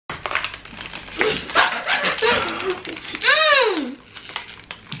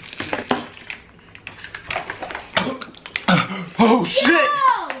Oh shit!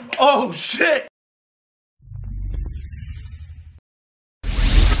 Oh shit!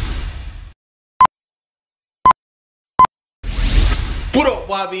 What up,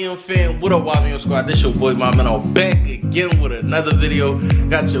 YBM fam? What up, YBM squad? This your boy, my man. I'm back again with another video.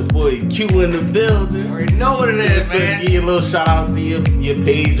 Got your boy Q in the building. Already know what it is, man. Give you a little shout out to your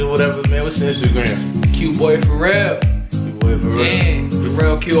page or whatever, man. What's your Instagram? Q boy for real. Q boy for real. Yeah, the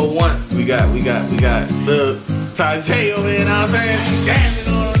real Q01. We got the Tajay over here, you know what I'm saying?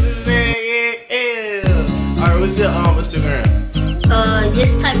 Dancing on this thing, yeah. All right, what's your Instagram?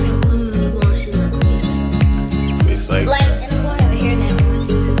 Just type in blue. You gonna see my face. It's like. And I'm gonna have a hair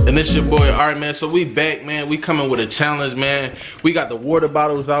now. And it's your boy, alright man, so we back, man. We coming with a challenge, man. We got the water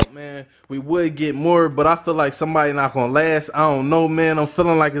bottles out, man. We would get more, but I feel like somebody not gonna last. I don't know, man. I'm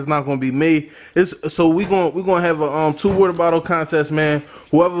feeling like it's not gonna be me. So we gonna have a 2 water bottle contest, man.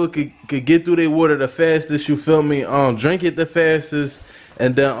 Whoever could get through their water the fastest, you feel me? Drink it the fastest,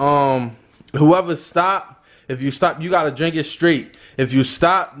 and then whoever stop, if you stop, you gotta drink it straight. If you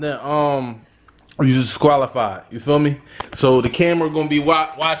stop, then you disqualified, you feel me? So the camera gonna be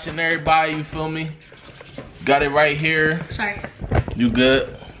watching everybody, you feel me? Got it right here. Sorry. You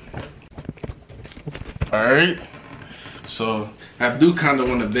good? Alright. So I do kinda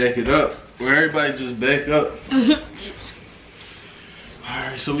wanna back it up. Where everybody just back up.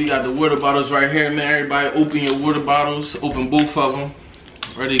 Alright, so we got the water bottles right here, man. Everybody open your water bottles. Open both of them.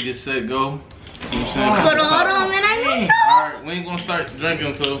 Ready, get set, go. See what I'm saying? Hold on, man. I know. Alright, we ain't gonna start drinking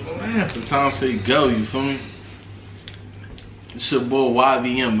until the time say go, you feel me? It's your boy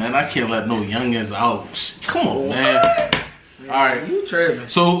YBM, man. I can't let no youngins out. Come on, man. Alright. You tripping.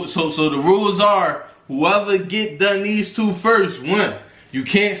 So the rules are whoever get done these 2 first win. You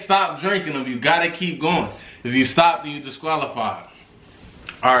can't stop drinking them. You gotta keep going. If you stop, then you disqualified.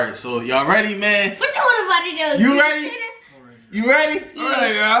 Alright, so y'all ready, man? What you want to do? You ready? You ready?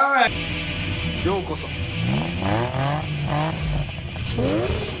 Yeah. Alright. ようこそ。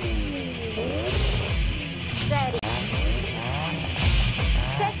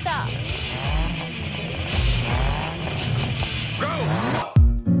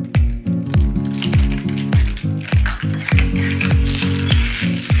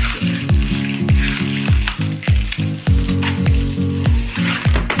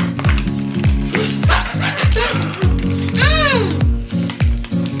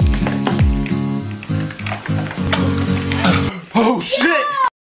Oh shit!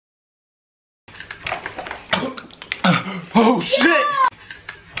 Oh shit!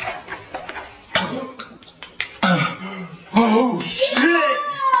 Oh shit!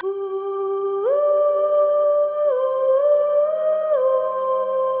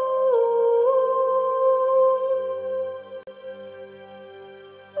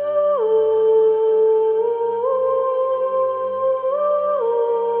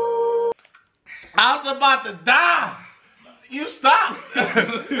 I was about to die. You stop.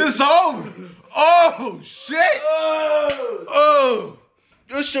 It's over. Oh shit. Oh.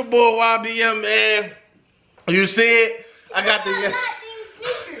 It's your boy YBM, man. You see it? I got the yes.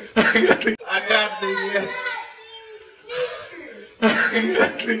 I got the yes.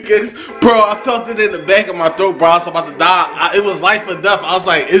 Bro, I felt it in the back of my throat, bro. I was about to die. It was life or death. I was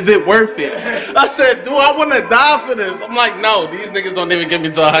like, is it worth it? I said, do I want to die for this? I'm like, no, these niggas don't even give me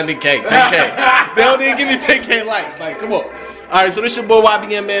to 100K, 10K. They don't even give me 10K likes. Like, come on. Alright, so this your boy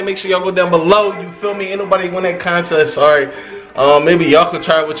YBM, man. Make sure y'all go down below. You feel me? Ain't nobody win that contest. Sorry. Maybe y'all could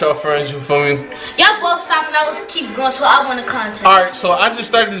try it with y'all friends. You feel me? Y'all both stop and I was keep going, so I won the contest. Alright, so I just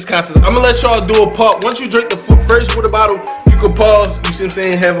started this contest. I'm gonna let y'all do a pause. Once you drink the first water bottle, you can pause. You see what I'm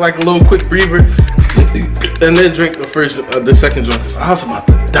saying? Have like a little quick breather, and then drink the second drink. I was about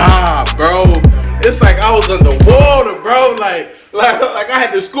to die, bro. It's like I was underwater, bro. Like I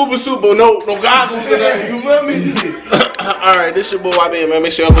had the scuba suit, but no goggles and nothing. You feel me? Alright, this your boy YBM, man.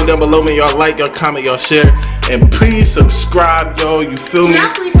 Make sure y'all go down below me. Y'all like, y'all comment, y'all share. And please subscribe, yo. You feel me? Can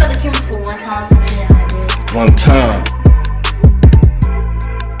I please hold the camera for one time? Yeah, I did. One time.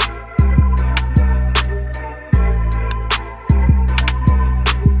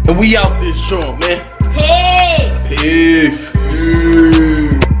 And we out this joint, man. Peace. Peace.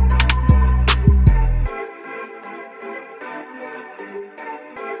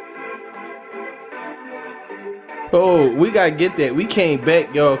 Oh, we gotta get that. We came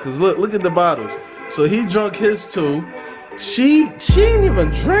back, y'all, cause look at the bottles. So he drunk his 2. She didn't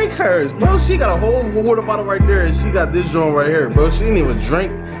even drink hers, bro. She got a whole water bottle right there, and she got this joint right here, bro. She didn't even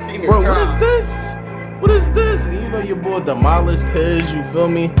drink. Bro, what is this? What is this? And you know your boy demolished his. You feel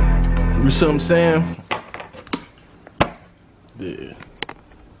me? You see what I'm saying? Yeah.